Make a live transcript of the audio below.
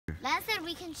Matt said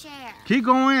we can share. Keep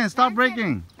going. Stop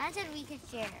breaking. Matt said we can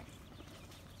share.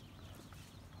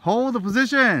 Hold the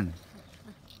position.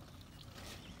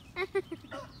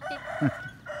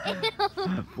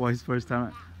 Boy's first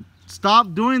time.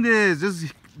 Stop doing this.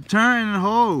 Just turn and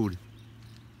hold.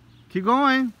 Keep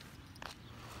going.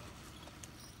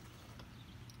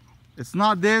 It's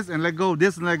not this and let go,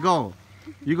 this and let go.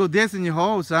 You go this and you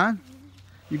hold, son.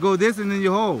 You go this and then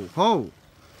you hold. Hold.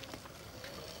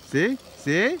 See?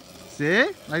 See? See?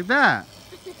 Like that.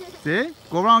 See?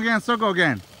 Go around again, circle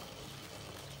again.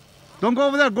 Don't go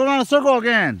over there. Go around a circle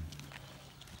again.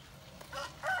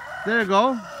 There you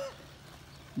go.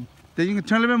 Then you can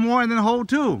turn a little bit more and then hold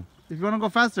too. If you want to go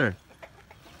faster.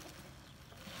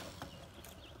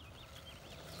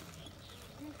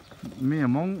 Me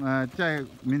and Mong,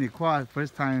 mini quad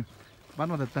first time.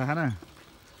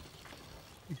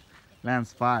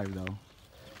 Lands 5 though.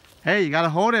 Hey, you gotta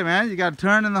hold it, man. You gotta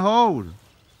turn and the hold.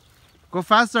 Go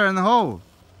faster in the hold.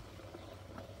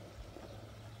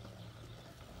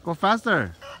 Go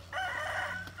faster.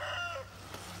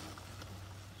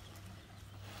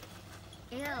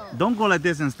 Ew. Don't go like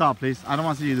this and stop, please. I don't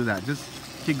want to see you do that. Just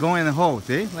keep going in the hole,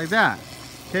 see? Like that.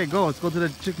 Okay, go. Let's go to the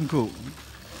chicken coop.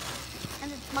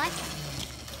 And it's my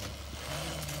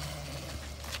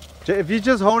If you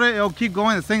just hold it, it'll keep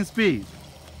going at the same speed.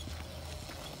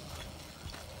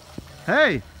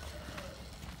 Hey!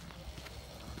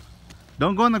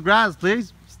 Don't go in the grass,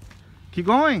 please. Keep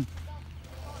going.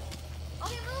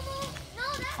 Okay, move. No,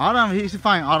 that's Autumn, he's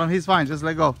fine. Autumn, he's fine. Just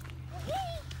let go.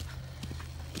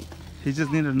 He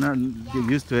just needs to get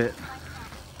used to it.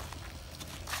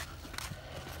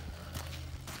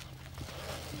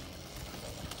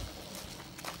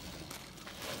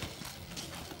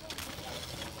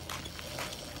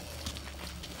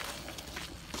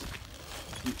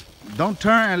 Don't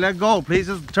turn and let go. Please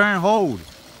just turn and hold.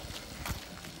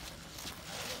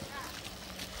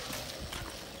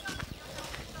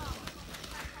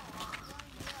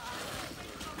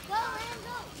 go, Ram,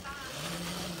 go.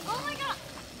 Oh my god.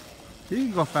 You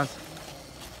can go fast.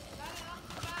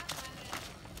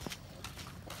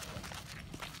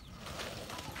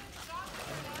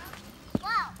 Wow.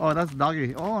 Oh, that's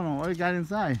doggy. Oh no, what you got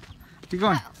inside? Keep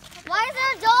going. Why is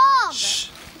there a dog? Shh.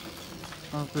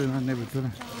 Oh, please, my neighbor, do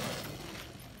that.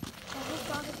 Whose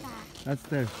dog is that? That's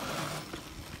there.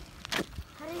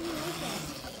 How did he make it?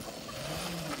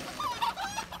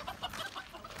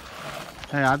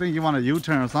 Hey, I think you want a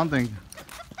U-turn or something. Where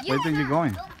do you think you're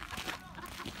going?